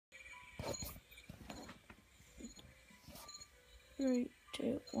3,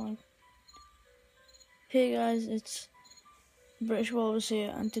 2, 1. Hey guys, it's British WALRUS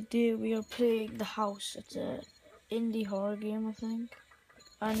here, and today we are playing The House. It's a indie horror game, I think.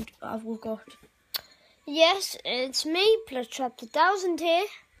 And we've got... Yes, it's me, plus Chapter 1000 here.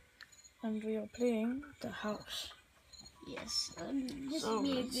 And we are playing The House. Yes,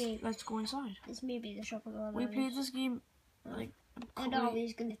 let's go inside. This may be the shop of all. We played this game like a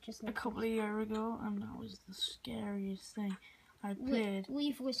couple of years ago, and that was the scariest thing I played.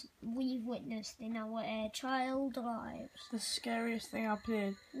 We've witnessed in our child lives. The scariest thing I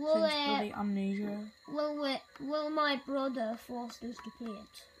played since bloody Amnesia. Will my brother forced us to play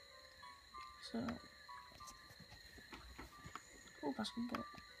it? So, basketball.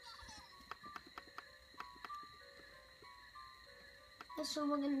 So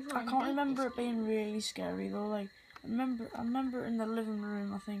we're gonna try. I can't remember it being really scary though. Like I remember in the living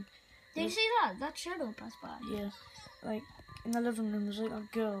room. I think. Did you see that? That shadow passed by. Yeah, like in the living room, there's like a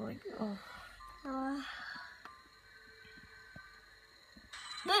girl. Like oh.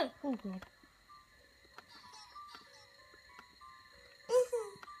 No. Oh god.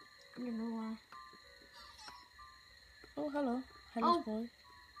 I don't know why. Oh hello, boy.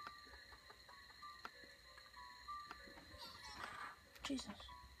 Jesus.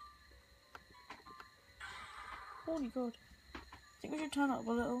 Holy god. I think we should turn it up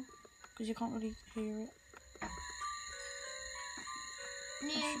a little, because you can't really hear it.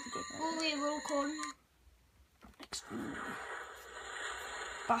 Yeah. We will come.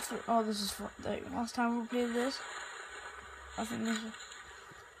 Bathroom. Oh, this is fun. Like, last time we played this, I think this was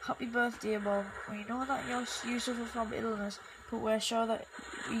Happy Birthday, Bob. We know that you suffer from illness, but we're sure that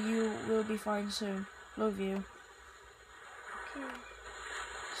you will be fine soon. Love you. Okay.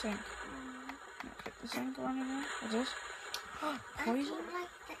 Sink. Click the sink or anything. What's this? Oh, poison. I don't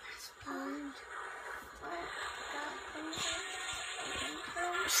like the last part.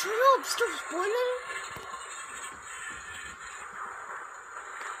 Shut up! Stop spoiling.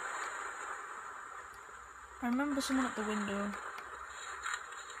 I remember someone at the window.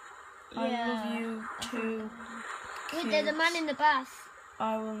 Yeah, I love you too. Wait, there's a man in the bath.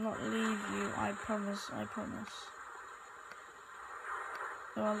 I will not leave you. I promise. I promise.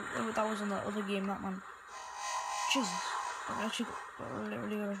 Well, that was in the other game, that man. Jesus. I actually got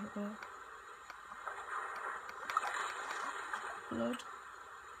literally got a shot there. Blood.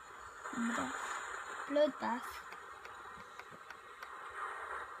 In the bath. Bloodbath.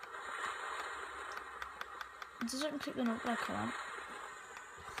 Does it click the note like that?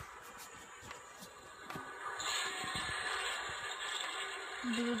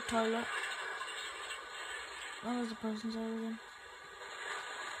 Blood toilet. Oh, there's a person's area again.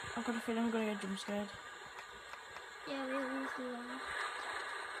 I've got a feeling I'm gonna get jump scared. Yeah, we always do that.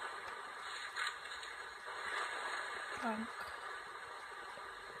 Plank.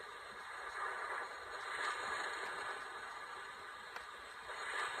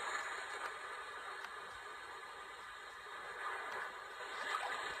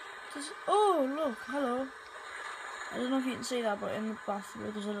 Oh look, hello. I don't know if you can see that, but in the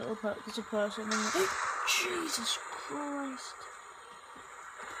bathroom there's a little there's a person in there. Jesus Christ.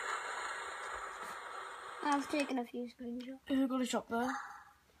 I've taken a few screenshots. Who got a shot there?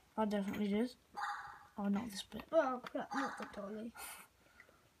 I definitely did. Oh, not this bit. Oh crap, not the dolly.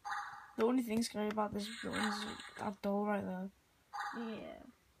 The only thing scary about this is that doll right there. Yeah.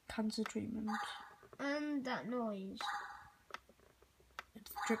 Cancer treatment. And that noise.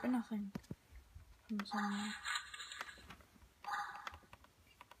 It's dripping, I think. From somewhere.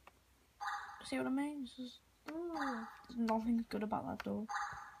 See what I mean? There's nothing good about that doll.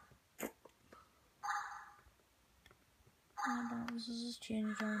 This is just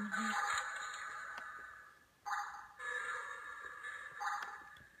change on here.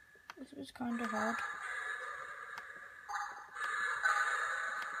 This was kind of hard.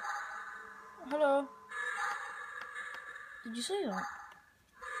 Hello. Did you see that?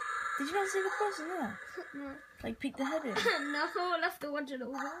 Did you not see the person there? No. Like peek the head in? No, I'll have to watch it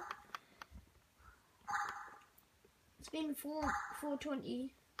over. It's been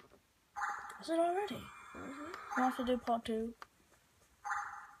 4:20. Is it already? We'll have to do part 2.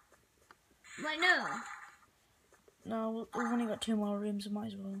 Right now? No, we've only got 2 more rooms, we might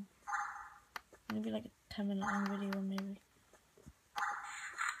as well. Maybe like a 10-minute long video, maybe.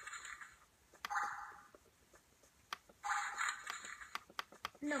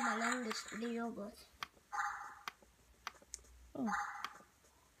 Not my longest video, but... Oh.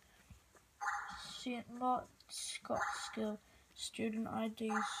 St. Mark Scott Skill. Student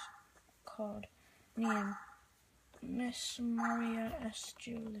IDs card. Name. Miss Maria S.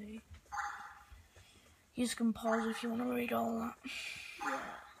 Julie. You just can pause if you want to read all that. Yeah.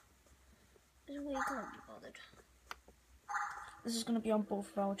 We can't be bothered. This is going to be on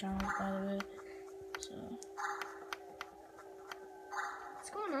both of our channels, by the way. So.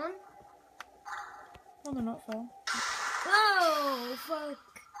 What's going on? No, they're not, Phil. Oh, fuck.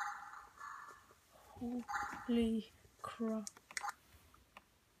 Holy crap.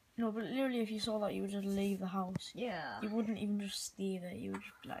 No, but literally if you saw that, you would just leave the house. Yeah. You wouldn't even just stay there. You would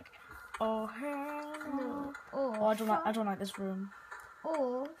just be like, oh, hell no. Oh, Oh, I don't like this room.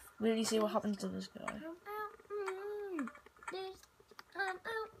 Oh. Will you see what happens to this guy?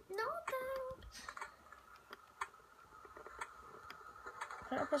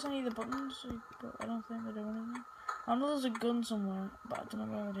 Can I press any of the buttons? But I don't think they do anything. I know there's a gun somewhere, but I don't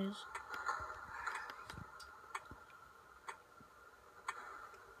know where it is.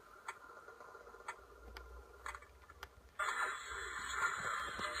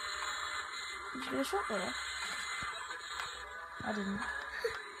 Did you get a shot there? I didn't.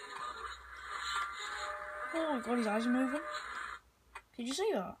 Oh my god, his eyes are moving. Did you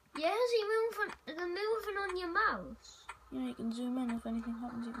see that? Yes, they're moving on your mouse. Yeah, you can zoom in if anything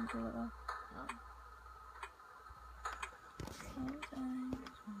happens, you can pull it off.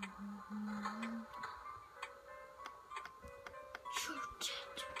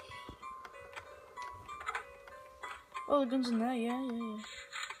 Oh, the gun's in there, yeah.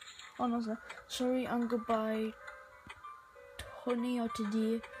 Oh, no, it's there. Sorry and goodbye, Tony, or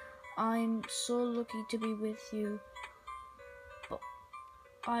today. I'm so lucky to be with you, but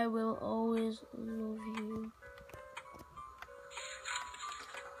I will always love you.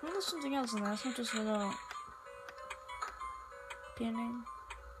 Oh, there's something else in there, it's not just a little painting.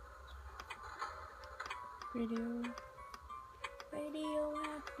 Radioactive.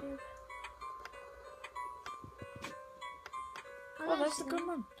 Oh, that's the good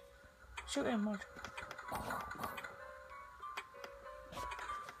one. Shoot him, watch.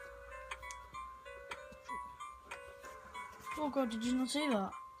 Oh god, did you not see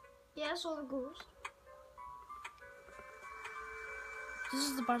that? Yeah, I saw the ghost. This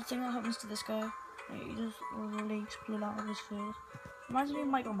is the bad thing that happens to this guy. Like, he just really explode out of his face. Reminds me of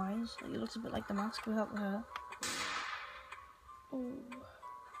Michael Myers. Like, he looks a bit like the mask without the hair. Oh.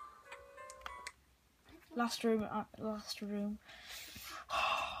 Last room.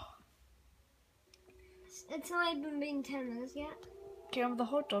 It's not even been 10 minutes yet. Okay, remember the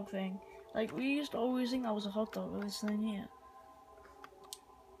hot dog thing? Like, we used to always think that was a hot dog with this thing here.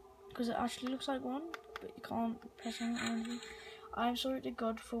 Because it actually looks like one, but you can't press on it or anything. I'm sorry to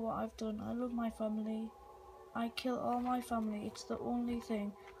God for what I've done. I love my family. I kill all my family. It's the only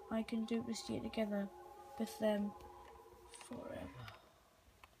thing I can do to stay together with them forever.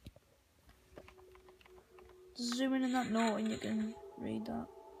 Just zoom in that note and you can read that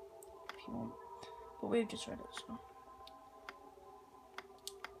if you want. But we've just read it, so.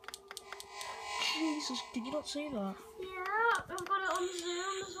 Jesus, did you not see that? Yeah, I've got it on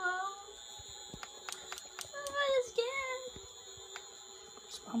Zoom as well. I'm really scared.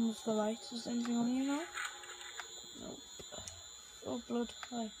 Spam with the lights. Is there anything on you now? No. Oh, blood.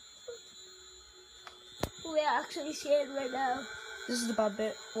 Hi. We're actually scared right now. This is the bad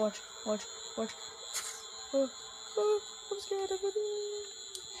bit. Watch. Oh, I'm scared of it.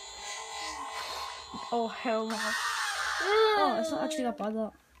 Oh, hell no. Oh, it's not actually that bad,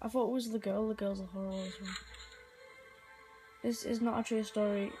 that. I thought it was the girl. The girl's a horror as well. This is not actually a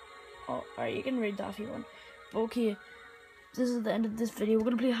story. Oh, alright, you can read that if you want. But okay, this is the end of this video. We're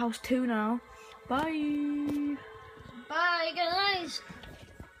going to play House 2 now. Bye! Bye, guys.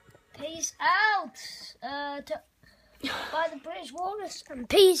 Peace out. By the British WALRUS. And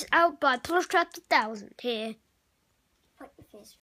peace out by Plus Trap 1000 here.